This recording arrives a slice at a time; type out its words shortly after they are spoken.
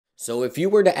So if you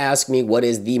were to ask me what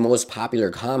is the most popular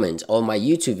comment on my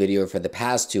YouTube video for the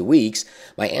past 2 weeks,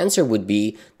 my answer would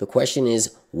be, the question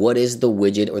is, what is the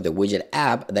widget or the widget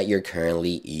app that you're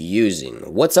currently using?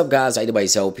 What's up guys, I do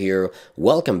myself here.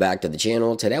 Welcome back to the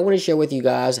channel. Today I want to share with you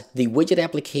guys the widget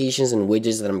applications and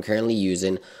widgets that I'm currently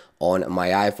using on my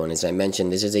iPhone. As I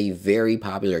mentioned, this is a very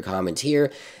popular comment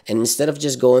here, and instead of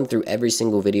just going through every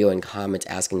single video and comment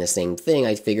asking the same thing,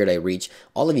 I figured I'd reach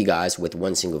all of you guys with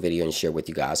one single video and share with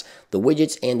you guys the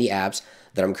widgets and the apps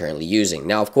that I'm currently using.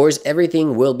 Now, of course,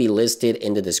 everything will be listed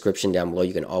in the description down below.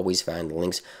 You can always find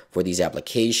links for these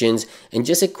applications. And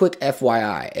just a quick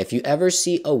FYI, if you ever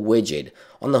see a widget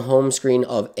on the home screen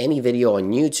of any video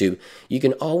on YouTube, you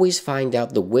can always find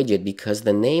out the widget because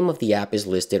the name of the app is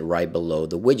listed right below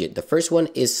the widget. The first one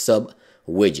is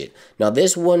SubWidget. Now,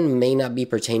 this one may not be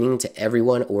pertaining to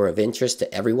everyone or of interest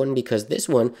to everyone because this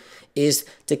one is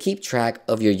to keep track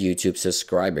of your YouTube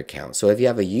subscriber count. So if you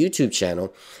have a YouTube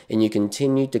channel and you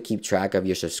continue to keep track of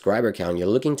your subscriber count, you're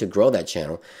looking to grow that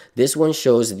channel, this one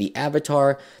shows the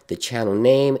avatar, the channel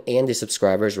name, and the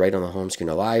subscribers right on the home screen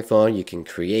of iPhone. You can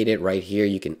create it right here.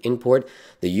 You can import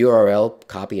the URL,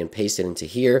 copy and paste it into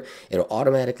here. It'll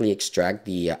automatically extract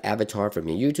the avatar from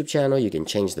your YouTube channel. You can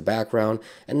change the background,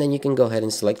 and then you can go ahead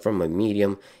and select from a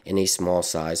medium and a small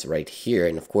size right here.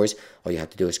 And of course, all you have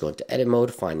to do is go into edit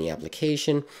mode, find the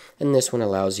application, and this one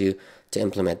allows you to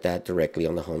implement that directly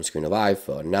on the home screen of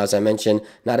iPhone. Now, as I mentioned,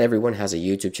 not everyone has a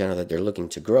YouTube channel that they're looking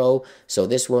to grow, so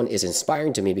this one is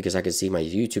inspiring to me because I can see my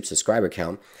YouTube subscriber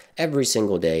count every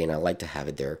single day, and I like to have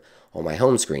it there on my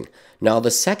home screen. Now, the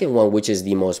second one, which is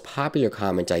the most popular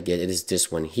comment I get, it is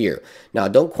this one here. Now, I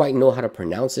don't quite know how to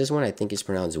pronounce this one. I think it's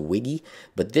pronounced Widgy,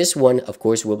 but this one, of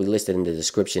course, will be listed in the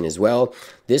description as well.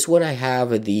 This one, I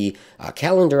have the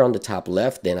calendar on the top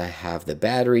left, then I have the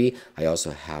battery, I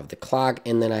also have the clock,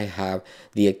 and then I have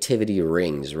the activity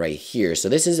rings right here. So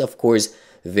this is, of course,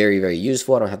 very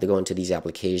useful. I don't have to go into these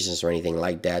applications or anything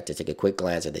like that to take a quick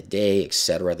glance at the day,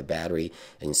 etc., the battery,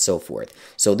 and so forth.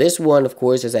 So this one, of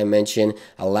course, as I mentioned,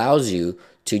 allows you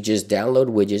to just download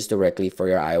widgets directly for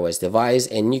your iOS device,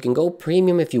 and you can go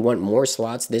premium if you want more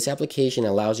slots. This application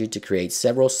allows you to create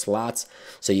several slots,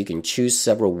 so you can choose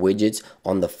several widgets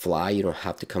on the fly. You don't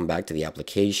have to come back to the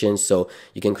application, so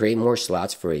you can create more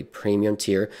slots for a premium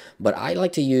tier. But I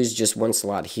like to use just one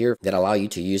slot here that allow you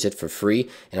to use it for free,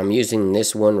 and I'm using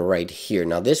this one right here.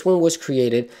 Now, this one was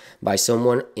created by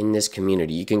someone in this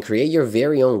community. You can create your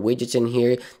very own widgets in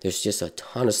here. There's just a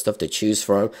ton of stuff to choose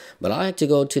from, but I like to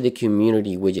go to the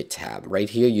community widget tab. Right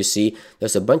here, you see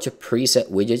there's a bunch of preset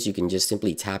widgets. You can just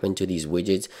simply tap into these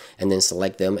widgets and then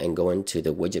select them and go into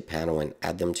the widget panel and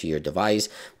add them to your device.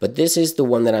 But this is the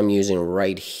one that I'm using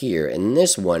right here. And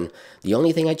this one, the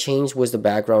only thing I changed was the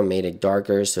background, made it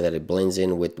darker so that it blends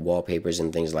in with wallpapers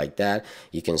and things like that.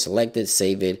 You can select it,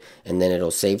 save it, and then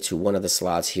it'll save to one of the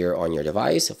slots here on your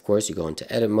device. Of course, you go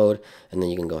into edit mode, and then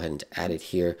you can go ahead and add it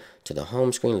here to the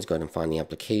home screen. Let's go ahead and find the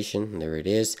application. There it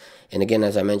is. And again,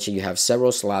 as I mentioned, you have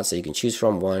several slots that you can choose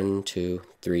from. 1, 2,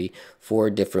 3, 4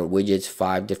 different widgets,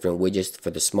 5 different widgets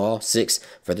for the small, 6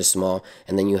 for the small,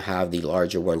 and then you have the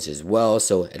larger ones as well.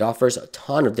 So it offers a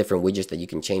ton of different widgets that you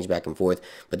can change back and forth,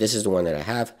 but this is the one that I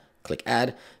have. Click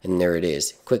add, and there it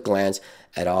is. Quick glance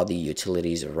at all the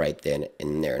utilities right then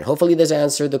and there. And hopefully this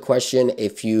answered the question.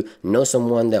 If you know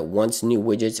someone that wants new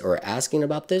widgets or asking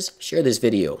about this, share this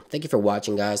video. Thank you for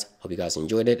watching, guys. Hope you guys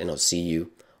enjoyed it, and I'll see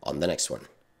you on the next one.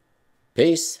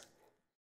 Peace.